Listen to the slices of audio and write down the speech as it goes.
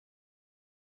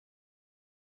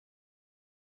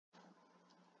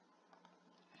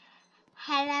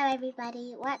Hello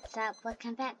everybody, what's up?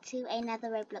 Welcome back to another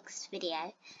Roblox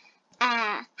video.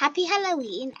 Happy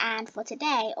Halloween, and for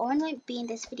today, Owen won't be in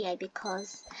this video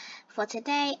because for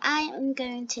today I am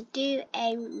going to do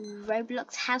a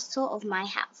Roblox house tour of my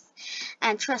house.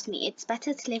 And trust me, it's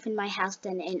better to live in my house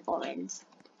than in Owen's.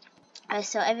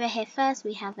 So over here first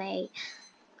we have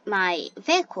my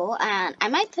vehicle, and I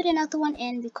might put another one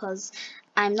in because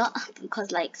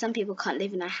like some people can't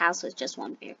live in a house with just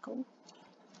one vehicle.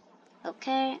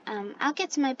 Okay, I'll get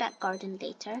to my back garden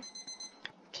later.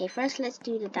 Okay, first let's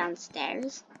do the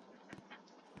downstairs.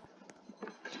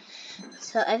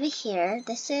 So over here,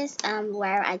 this is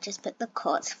where I just put the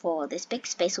cots for this big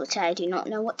space, which I do not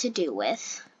know what to do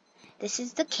with. This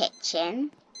is the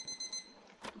kitchen.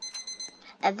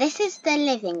 This is the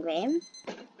living room.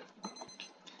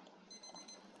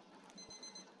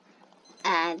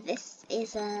 This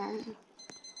is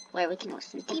where we can watch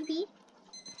some TV.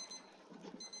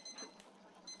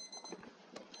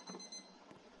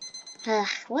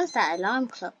 What's that alarm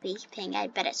clock beeping? I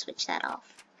better switch that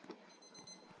off.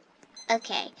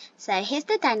 Okay, so here's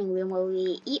the dining room where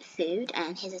we eat food,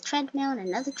 and here's a treadmill and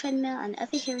another treadmill, and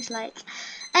over here is like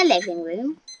a living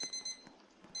room.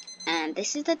 And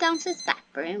this is the downstairs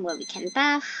bathroom where we can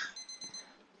bath,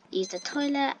 use the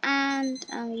toilet, and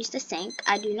use the sink.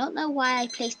 I do not know why I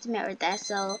placed the mirror there,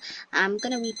 so I'm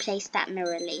gonna replace that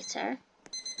mirror later.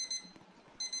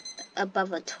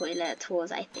 Above a toilet,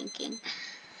 was I thinking.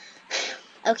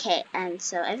 Okay, and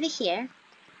so over here,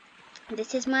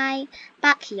 this is my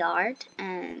backyard,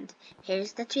 and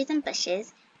here's the trees and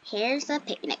bushes. Here's a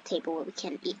picnic table where we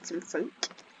can eat some fruit.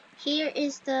 Here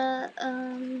is the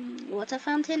water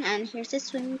fountain, and here's the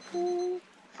swimming pool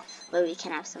where we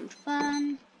can have some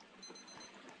fun.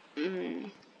 And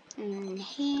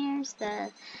here's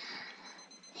the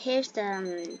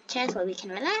chairs where we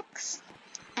can relax.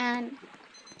 And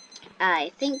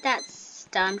I think that's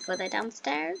done for the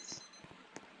downstairs.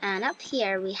 And up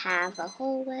here we have a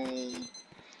hallway.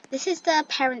 This is the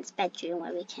parents' bedroom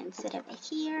where we can sit over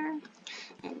here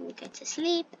and we go to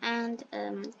sleep. And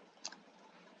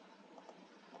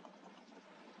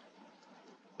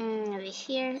over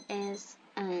here is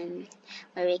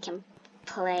where we can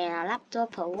play on our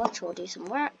laptop or watch or do some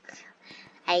work.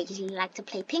 I usually like to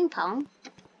play ping pong.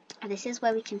 This is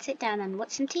where we can sit down and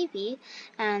watch some TV.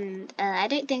 And I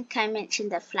don't think I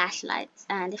mentioned the flashlights.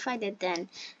 And if I did, then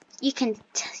you can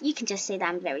just say that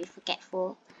I'm very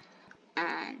forgetful.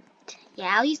 And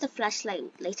yeah, I'll use the flashlight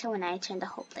later when I turn the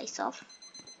whole place off.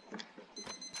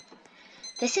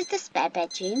 This is the spare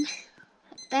bedroom.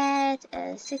 Bed,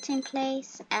 a sitting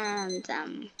place, and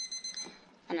an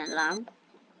alarm.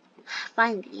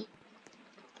 Finally.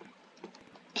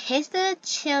 Here's the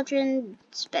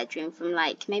children's bedroom from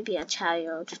like maybe a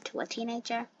child to a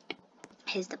teenager.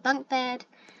 Here's the bunk bed,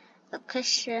 a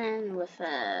cushion with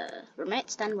a remote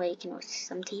stand where you can watch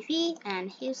some TV,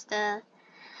 and here's the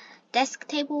desk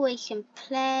table where you can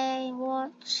play,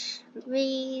 watch,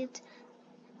 read.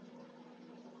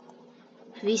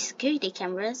 These security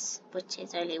cameras, which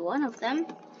is only one of them,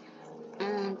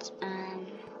 and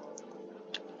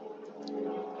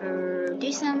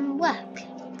do some work.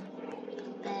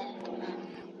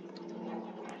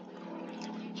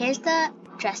 Here's the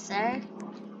dresser,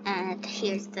 and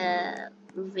here's the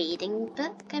reading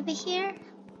book over here.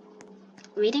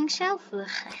 Reading shelf.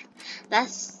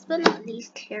 Last but not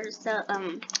least, here's the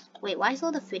wait, why is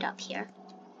all the food up here?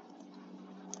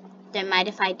 Don't mind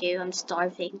if I do, I'm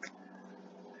starving.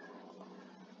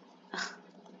 Ugh.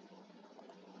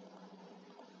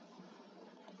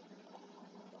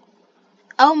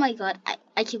 Oh my god,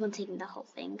 I keep on taking the whole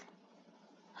thing.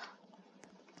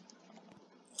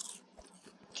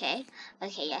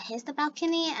 Okay, yeah, here's the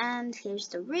balcony, and here's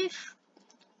the roof.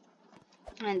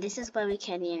 And this is where we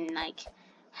can like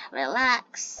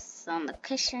relax on the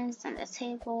cushions and the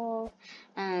table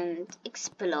and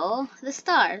explore the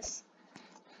stars.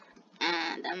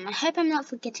 And I hope I'm not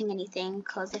forgetting anything,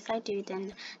 because if I do,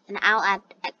 then I'll add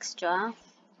extra.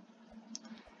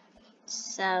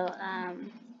 So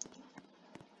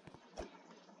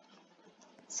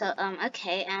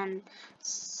okay, and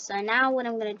so now what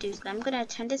I'm gonna do is I'm gonna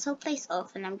turn this whole place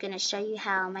off, and I'm gonna show you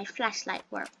how my flashlight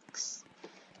works.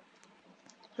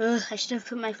 Ugh, I should have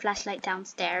put my flashlight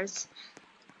downstairs.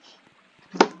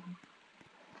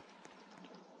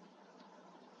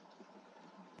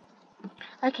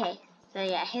 Okay, so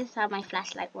yeah, here's how my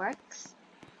flashlight works.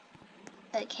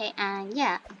 Okay, and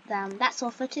yeah, that's all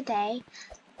for today.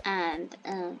 And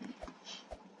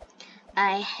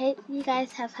I hope you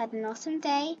guys have had an awesome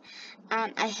day,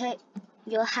 and I hope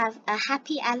you'll have a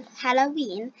happy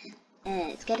Halloween.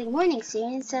 It's getting morning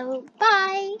soon, so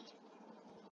bye!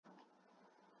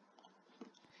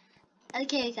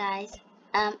 Okay guys,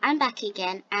 I'm back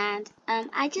again, and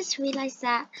I just realized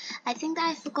that I think that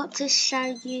I forgot to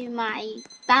show you my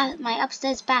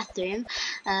upstairs bathroom.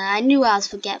 I knew I was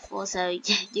forgetful, so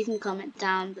you can comment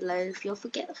down below if you're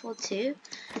forgetful too.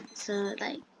 So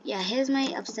like, yeah, here's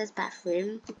my upstairs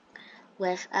bathroom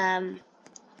with the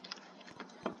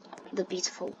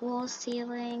beautiful wall,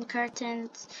 ceiling,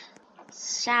 curtains,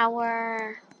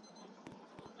 shower,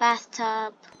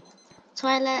 bathtub,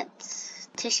 toilet,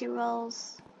 tissue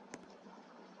rolls,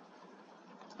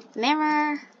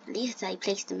 mirror, at least I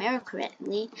placed the mirror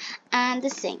correctly, and the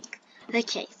sink.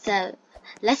 Okay, so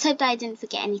let's hope that I didn't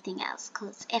forget anything else,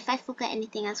 because if I forget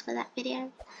anything else for that video,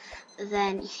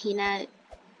 then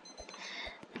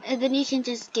then you can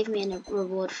just give me a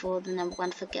reward for the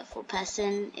 #1 forgetful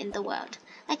person in the world.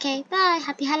 Okay, bye,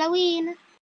 happy Halloween!